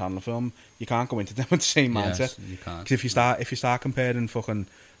Adam Sandler film. You can't go into them with the same mindset. Yes, you can't. 'Cause if you start comparing fucking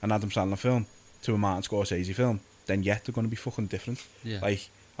an Adam Sandler film to a Martin Scorsese film, then yeah, they're going to be fucking different. Yeah. Like,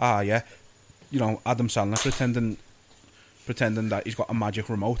 yeah, you know, Adam Sandler pretending that he's got a magic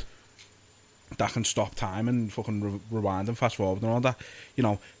remote that can stop time and fucking rewind and fast forward and all that. You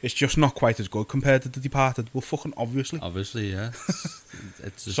know, it's just not quite as good compared to The Departed. Well, fucking obviously. Obviously, yeah.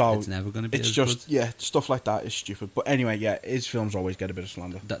 It's just, So, it's never going to be It's as just, good. yeah, stuff like that is stupid. But anyway, yeah, his films always get a bit of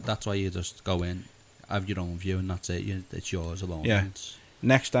slander. That's why you just go in, have your own view, and that's it. It's yours alone. Yeah. It's,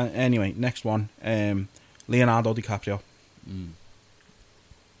 Next one, Leonardo DiCaprio.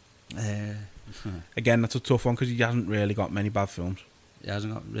 Again, that's a tough one because he hasn't really got many bad films. He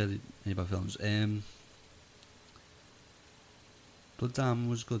hasn't got really any bad films. Blood Diamond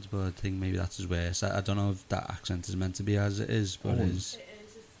was good, but I think maybe that's his worst. I don't know if that accent is meant to be as it is, but it is. It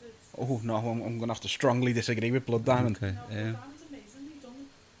is. It's Oh no, I'm going to have to strongly disagree with Blood Diamond. Okay. no, Blood Diamond's amazing. You've done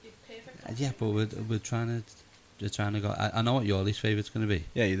it perfect. Yeah, but we're trying to go. I know what your least favourite's going to be.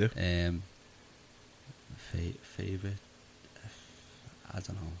 Yeah, you do. Favourite. I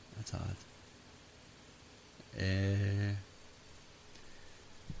don't know. It's hard.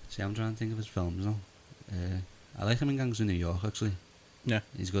 See, I'm trying to think of his films now. I like him in Gangs of New York, actually. Yeah.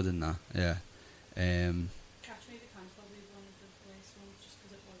 He's good in that. Yeah. Catch Me If You Can's probably one of the worst ones just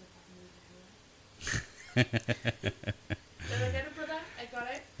because it was a bad movie anyway. Did I get it, brother? I got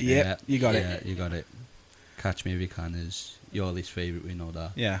it. Yeah, you got it. Yeah, you got it. Catch Me If You Can is your least favourite, we know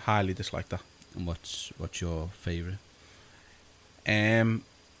that. Yeah, highly dislike that. And what's your favourite? The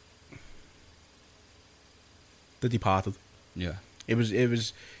Departed. Yeah. It was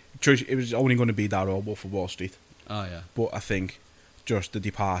choice. It was only going to be that or Wolf of Wall Street. Oh yeah. But I think just The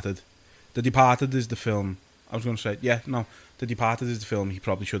Departed. The Departed is the film. I was going to say, The Departed is the film he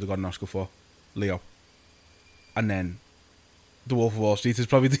probably should have got an Oscar for, Leo. And then The Wolf of Wall Street is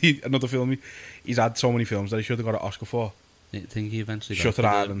probably another film he's had so many films that he should have got an Oscar for. I think he eventually got Shutter it for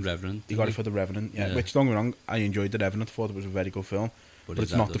Island. The Revenant. He got it for The Revenant, Yeah. which, don't get me wrong, I enjoyed The Revenant, thought it was a very good film, but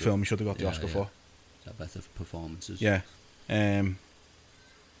it's not the film he should have got the Oscar for. That better performances. Yeah.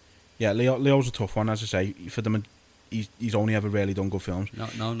 Leo's a tough one, as I say. For them, he's only ever really done good films. No,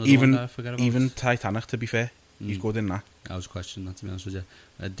 another Even one that I forgot about. even Titanic, to be fair, he's good in that. I was questioning that, to be honest with you.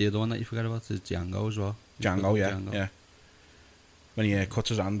 The other one that you forgot about is Django as well. Django, yeah. When he cuts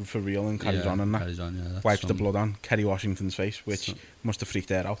his hand for real and carries on and that. Carries on, yeah. Wipes the blood on Kerry Washington's face, which must have freaked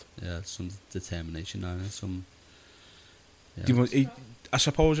her out. Yeah, some determination there. Some. Yeah. I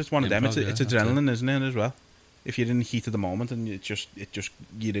suppose it's one of them. It's Improv, yeah, adrenaline, isn't it, as well? If you're in the heat of the moment and it just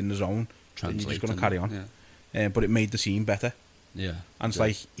you're in the zone, then you're just going to carry on. Yeah. But it made the scene better. Yeah. And it's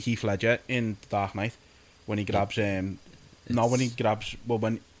like Heath Ledger in The Dark Knight when he grabs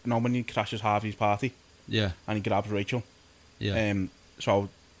when he crashes Harvey's party. Yeah. And he grabs Rachel. Yeah. So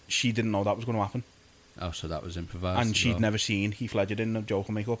she didn't know that was going to happen. Oh, so that was improvised. And as she'd well. never seen Heath Ledger in the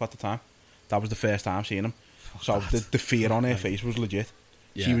Joker makeup at the time. That was the first time seeing him. So the fear on her face was legit.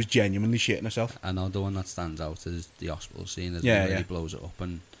 Yeah. She was genuinely shitting herself. I know the one that stands out is the hospital scene. Yeah, He blows it up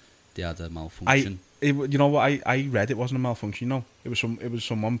and they had a malfunction. You know what? I read it wasn't a malfunction. No, it was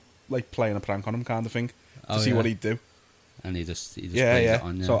someone like playing a prank on him, kind of thing, to see what he'd do. And he just plays it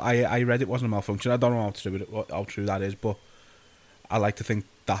on. Yeah. So I read it wasn't a malfunction. I don't know how true that is, but I like to think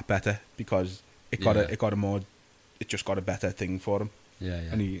that better because it got a better thing for him. Yeah.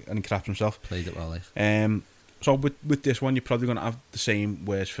 And he crapped himself. Played it well, like. So with this one, you're probably going to have the same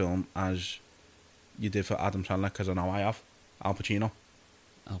worst film as you did for Adam Sandler, because I know I have. Al Pacino.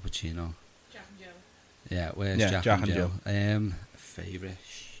 Jack and Jill. Yeah, where's Yeah, Jack, Jack and and Jill? Favourite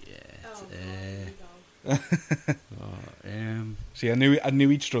shit. Oh, God, here we go. See, I knew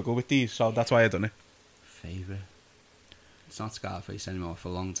he'd struggle with these, so that's why I done it. Favourite? It's not Scarface anymore. For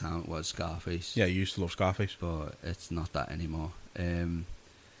a long time it was Scarface. Yeah, you used to love Scarface. But it's not that anymore.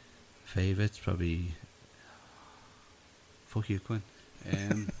 Favourite's probably... Fuck you, Quinn.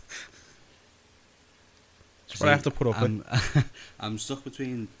 That's what I have to put up with. I'm stuck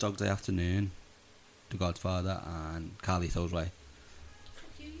between Dog Day Afternoon, The Godfather, and Carlito's Way.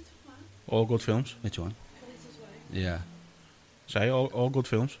 Fuck you took mine. All good films. Which one? Carlito's Way. Yeah. Say, all good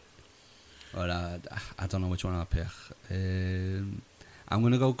films. But I don't know which one I'll pick. I'm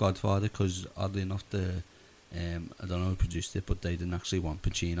going to go Godfather because, oddly enough, I don't know who produced it, but they didn't actually want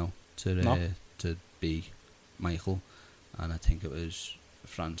Pacino to be Michael. And I think it was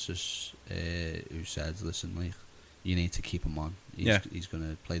Francis who said, listen, like, you need to keep him on. He's going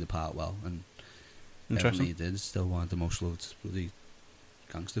to play the part well. And everything he did is still one of the most loved bloody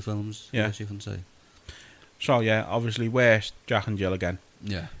gangster films, I guess you can say. So, yeah, obviously, where's Jack and Jill again?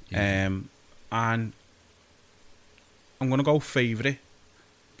 Yeah. And I'm going to go favourite.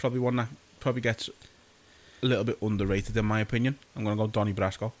 Probably one that probably gets a little bit underrated, in my opinion. I'm going to go Donnie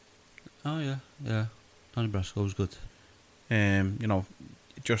Brasco. Oh, yeah. Donnie Brasco was good. You know,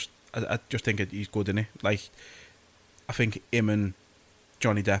 I just think he's good in it. Like, I think him and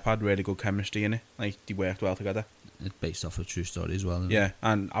Johnny Depp had really good chemistry in it. Like, they worked well together. It's based off a true story as well, isn't it? Yeah,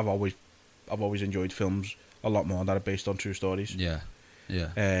 and I've always enjoyed films a lot more that are based on true stories. Yeah.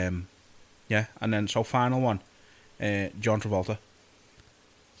 Yeah, and then so final one, John Travolta.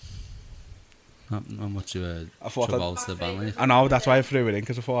 Not much of a I thought Travolta fan. I know, that's why I threw it in,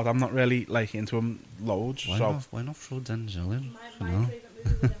 because I thought I'm not really like into him loads. Why not throw Denzel in? My favourite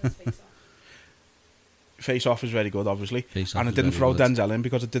movie with him is Face Off. Face Off is very good, obviously. Face Off and I is didn't very throw good. Denzel in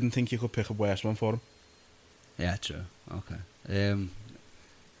because I didn't think you could pick a worse one for him. Yeah, true. Okay.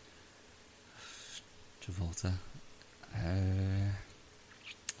 Travolta.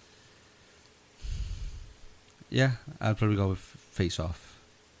 Yeah, I'd probably go with Face Off.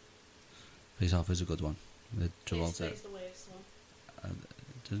 Face Off is a good one. With Travolta. Hairspray's the worst one.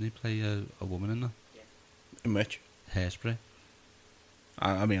 Doesn't he play a woman in that? In which? Hairspray.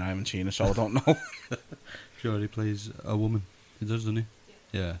 I mean, I haven't seen it, so I don't know. Sure, he plays a woman. He does, doesn't he?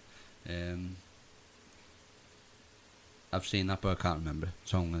 Yeah. I've seen that, but I can't remember.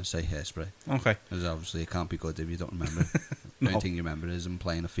 So I'm going to say Hairspray. Okay. Because obviously it can't be good if you don't remember. The only thing you remember is him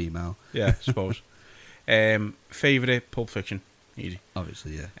playing a female. Yeah, I suppose. Favourite, Pulp Fiction. Easy.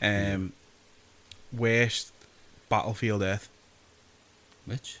 Obviously, yeah. Worst, Battlefield Earth.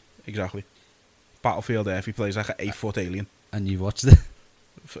 Which? Exactly. Battlefield Earth, he plays like an 8-foot alien. And you've watched it?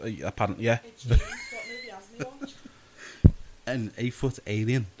 Apparently, yeah. It's James. What movie hasn't he watched? An 8-foot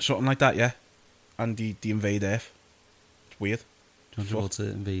alien. something like that, yeah. And they invade Earth. It's weird. John Travolta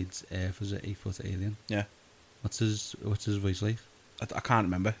invades Earth as an 8-foot alien. Yeah. What's his voice like? I can't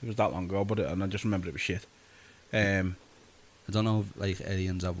remember. It was that long ago, and I just remember it was shit. I don't know if like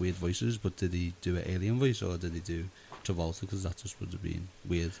aliens have weird voices, but did he do an alien voice or did he do Travolta? Because that just would have been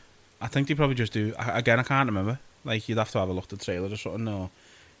weird. I think they probably just do. Again, I can't remember. Like, you'd have to have a look at the trailer or something, or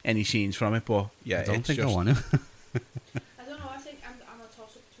any scenes from it. But yeah, I don't it's think just, I want to. I don't know, I think I'm a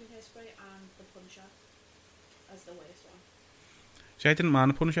toss up between Hairspray and The Punisher as the worst one. See, I didn't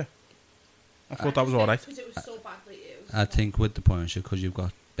mind The Punisher. I thought that was alright. Because it was so badly. I think with the Punisher, because you've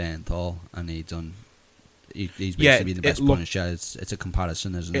got Bernthal and he's basically Yeah, the best Punisher. It's a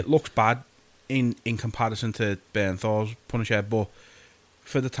comparison, isn't it? It looks bad in comparison to Bernthal's Punisher, but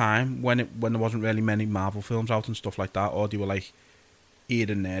for the time when there wasn't really many Marvel films out and stuff like that, or they were like here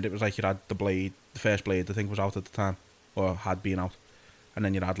and there, it was like you had the first Blade I think was out at the time, or had been out, and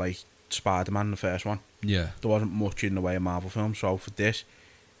then you had like Spider-Man, the first one. Yeah. There wasn't much in the way of Marvel films, so for this,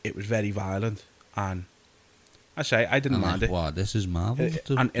 it was very violent, and I didn't And mind like, it. wow, this is Marvel.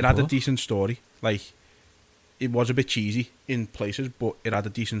 And it had a decent story. Like, it was a bit cheesy in places, but it had a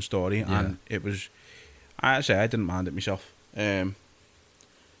decent story, Yeah. and it was. I didn't mind it myself.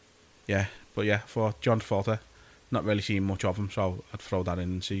 Yeah, but yeah, for John Travolta, not really seen much of him, so I'd throw that in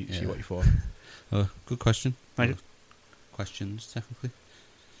and see what you thought. Oh, good question. Thank you. Questions, technically.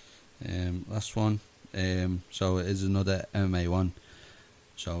 Last one. So it is another MMA one.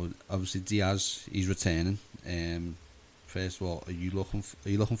 So obviously Diaz, he's returning. First of all, are you looking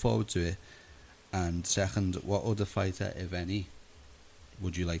forward to it? And second, what other fighter, if any,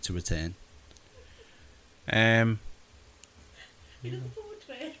 would you like to return? You looking forward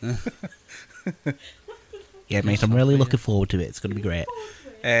to it? Yeah, mate, I'm really looking forward to it. It's going to be great.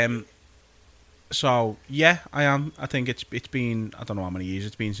 So yeah, I am. I think it's been, I don't know how many years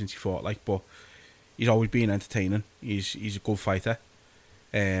it's been since he fought, like, but he's always been entertaining. He's a good fighter,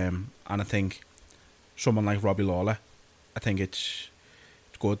 and I think someone like Robbie Lawler, I think it's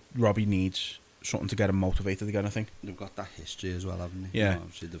good. Robbie needs something to get him motivated again, I think. They've got that history as well, haven't they? Yeah, You know,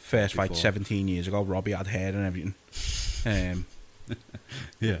 obviously the first fight before. 17 years ago, Robbie had hair and everything.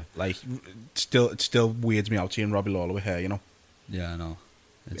 Yeah. Like, it still weirds me out seeing Robbie Lawler with hair, you know. Yeah, I know.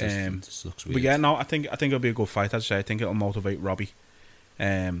 It just looks weird. But yeah, no, I think it'll be a good fight. As I say, I think it'll motivate Robbie.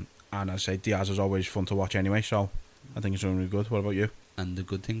 And as I say, Diaz is always fun to watch anyway, so I think it's going to be good. What about you? And the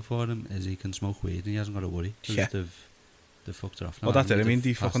good thing for him is he can smoke weed and he hasn't got to worry. 'Cause Yeah. they've fucked it off now. Well, that's it. I haven't mean,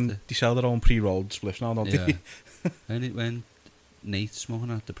 They've passed it. they sell their own pre-rolled spliffs now, don't Yeah. they? when Nate's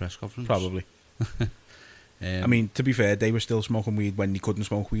smoking at the press conference. Probably. I mean, to be fair, they were still smoking weed when they couldn't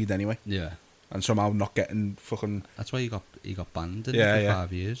smoke weed anyway, yeah. and somehow not getting fucking That's why he got banned for Yeah.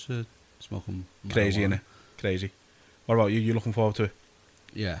 5 years for smoking crazy, marijuana. innit? Crazy. What about you? You looking forward to it?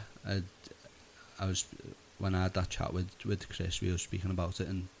 Yeah, I was when I had that chat with Chris, we were speaking about it,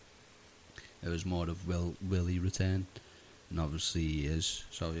 and it was more of will he return, and obviously he is.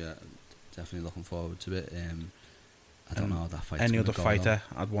 So yeah, definitely looking forward to it. I don't know how that fight. Any other fighter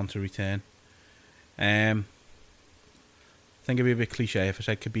I'd want to return? I think it'd be a bit cliche if I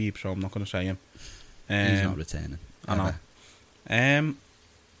said Khabib, so I'm not going to say him. He's not returning. I know. ever.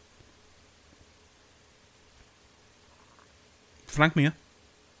 Frank Mir.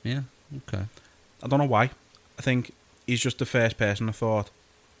 Yeah. Okay. I don't know why. I think he's just the first person I thought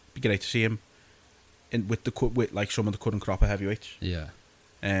it'd be great to see him with like some of the current crop of heavyweights, Yeah.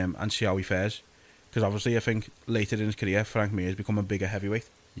 and see how he fares. Because obviously, I think later in his career, Frank Mir has become a bigger heavyweight.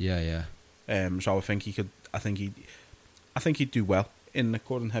 Yeah. So I think he'd do well in the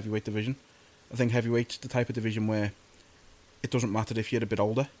current heavyweight division. I think heavyweight's the type of division where it doesn't matter if you're a bit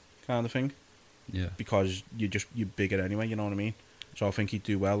older, kind of thing, Yeah. because you're bigger anyway. You know what I mean? So I think he'd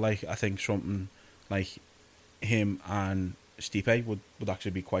do well. Like, I think something like him and Stipe would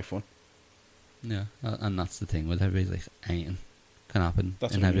actually be quite fun. Yeah, and that's the thing with heavyweight, like anything can happen.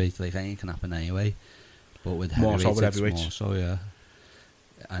 That's in what I mean. heavyweight, like anything can happen anyway. But with More heavyweight, so with it's heavyweights. more so, yeah.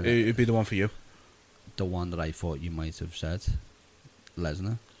 And It'd be the one for you. the one that I thought you might have said,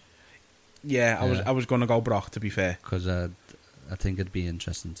 Lesnar, Yeah, Yeah. I was gonna go Brock, to be fair. because I think it'd be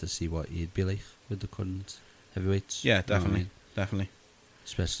interesting to see what he'd be like with the current heavyweights. Yeah, You know what I definitely, mean? Especially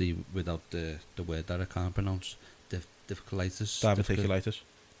Especially without the word that I can't pronounce, difficulitis. diverticulitis.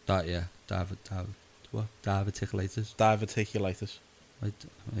 That yeah, what? Diverticulitis. Diverticulitis.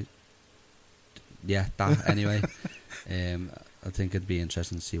 Right. Yeah, that anyway. I think it'd be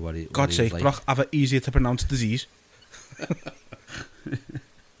interesting to see what he. God's what he was sake, like. Brock, have an easier to pronounce disease.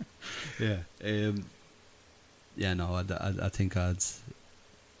 Yeah. Yeah. No, I think I'd.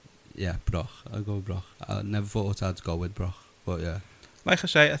 Yeah, Brock. I'll go with Brock. I never thought I'd go with Brock. But yeah, Like I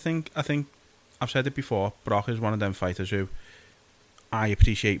say, I think I've said it before. Brock is one of them fighters who I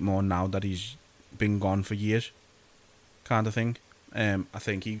appreciate more now that he's been gone for years, kind of thing. I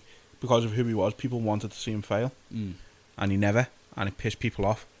think because of who he was, people wanted to see him fail, and he never, and it pissed people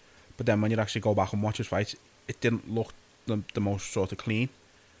off. But then when you actually go back and watch his fights, it didn't look the most sort of clean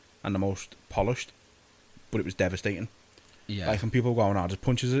and the most polished, but it was devastating. yeah, Like, when people going, his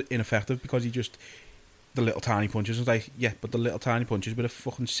punches are ineffective because the little tiny punches. It's like, yeah, but the little tiny punches with a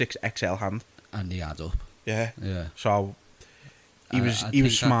fucking 6XL hand. and he add up. Yeah. Yeah, So he I was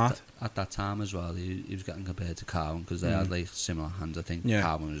think smart. at that time as well. He was getting compared to Carwin because they had like similar hands. I think Yeah.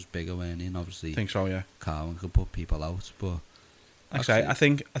 Carwin was bigger, weren't he? And obviously I think so, yeah. Carwin could put people out. But Like I say, I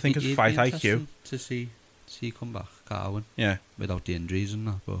think his it'd fight be IQ. interesting to see come back, Carwin, Yeah. without the injuries and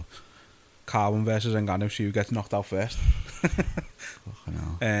that. But Carwin versus Ngannou, see who gets knocked out first. fucking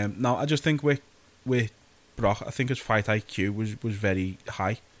hell. No, I just think with Brock, I think his fight IQ was very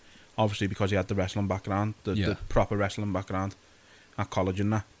high. Obviously because he had the wrestling background, the proper wrestling background at college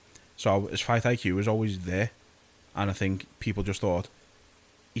and that. So his fight IQ was always there. And I think people just thought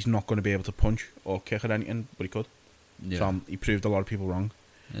he's not going to be able to punch or kick or anything, but he could. Yeah. So he proved a lot of people wrong.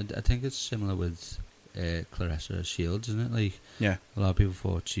 I think it's similar with Clarissa Shields, isn't it? Like, Yeah. a lot of people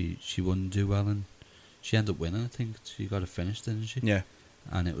thought she wouldn't do well, and she ended up winning. I think she got it finished, didn't she? Yeah.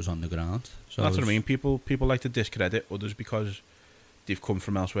 And it was on the ground. So That's what I mean. People like to discredit others because they've come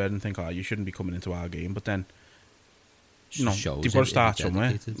from elsewhere and think, you shouldn't be coming into our game. But then, you know, they've got to start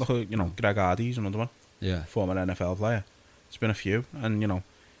somewhere. Look at, Greg Hardy's another one, Yeah. former NFL player. It's been a few, and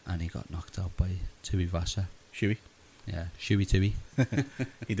And he got knocked out by Tui Vasa. Shuey, Yeah, Shuey Tui.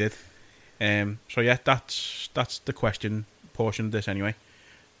 he did. So yeah, that's the question portion of this anyway.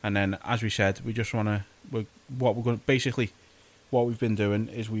 And then, as we said, we just want to. What we've been doing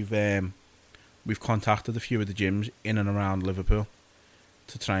is we've contacted a few of the gyms in and around Liverpool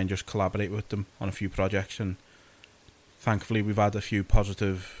to try and just collaborate with them on a few projects, and thankfully we've had a few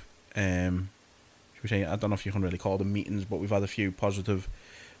positive, should we say, I don't know if you can really call them meetings, but we've had a few positive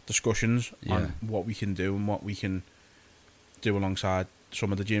discussions on what we can do and what we can do alongside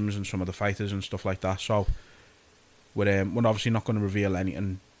some of the gyms and some of the fighters and stuff like that. So we're obviously not going to reveal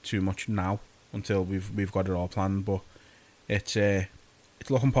anything too much now until we've got it all planned, but it's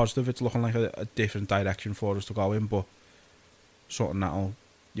looking positive. It's looking like a different direction for us to go in, but something that'll,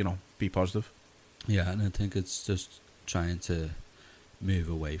 be positive. Yeah, and I think it's just trying to move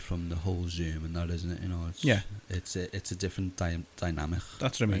away from the whole Zoom and that, isn't it? It's a different dynamic.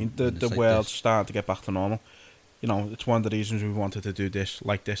 That's what I mean. when The it's like world's this. starting to get back to normal. It's one of the reasons we wanted to do this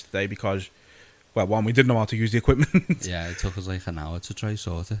like this today because, well, one, we didn't know how to use the equipment. Yeah, it took us like an hour to try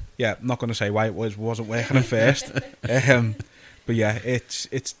sort it. Yeah, I'm not going to say why it wasn't working at first. But yeah, this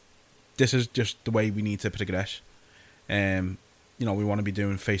is just the way we need to progress. We want to be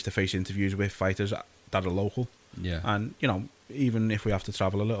doing face-to-face interviews with fighters that are local. Yeah. And, even if we have to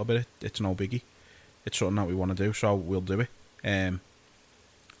travel a little bit, it's no biggie. It's something that we want to do, so we'll do it.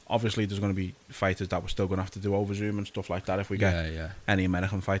 Obviously, there's going to be fighters that we're still going to have to do over Zoom and stuff like that if we get any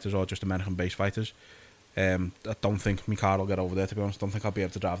American fighters or just American-based fighters. I don't think my car will get over there, to be honest. I don't think I'll be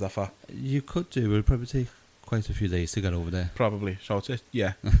able to drive that far. You could do. It would probably take quite a few days to get over there. Probably. So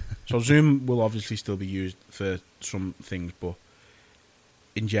yeah. So Zoom will obviously still be used for some things, but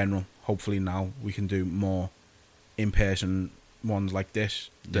in general, hopefully now we can do more in-person ones like this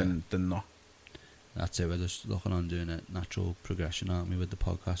than not. That's it. We're just looking on doing a natural progression, aren't we, with the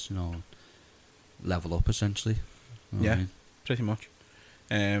podcast? Level up essentially. You know what I mean? Pretty much.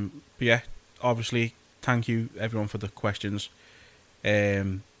 But yeah, obviously, thank you everyone for the questions.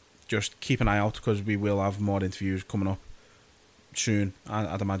 Just keep an eye out because we will have more interviews coming up soon.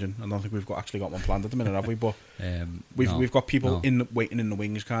 I'd imagine. I don't think we've actually got one planned at the minute, have we? But we've got people waiting in the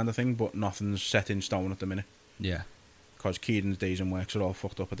wings, kind of thing. But nothing's set in stone at the minute. Yeah. Because Kieran's days and works are all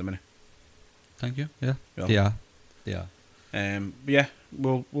fucked up at the minute. Thank you. Yeah. Yeah. Yeah. But yeah,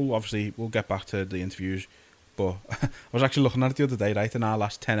 we'll get back to the interviews. But I was actually looking at it the other day, right? In our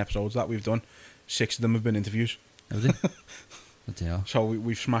last 10 episodes that we've done, 6 of them have been interviews. Have they? Yeah. So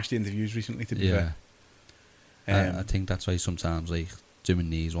we've smashed the interviews recently, to be fair. I think that's why sometimes like doing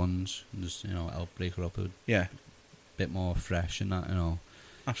these ones, just help break her up a bit more fresh and that,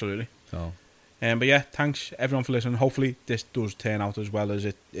 Absolutely. So. But yeah, thanks everyone for listening. Hopefully this does turn out as well as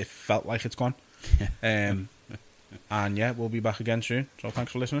it felt like it's gone. And yeah, we'll be back again soon. So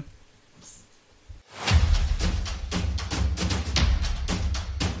thanks for listening.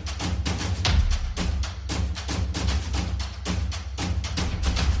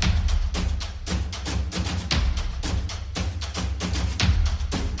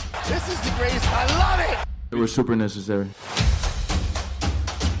 This is the greatest. I love it. They were super necessary.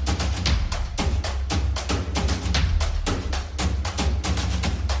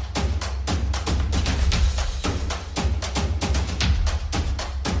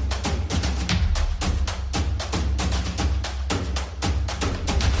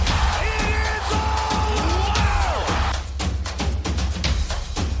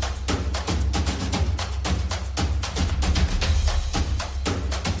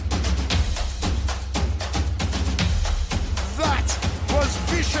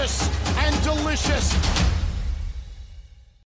 vicious and delicious.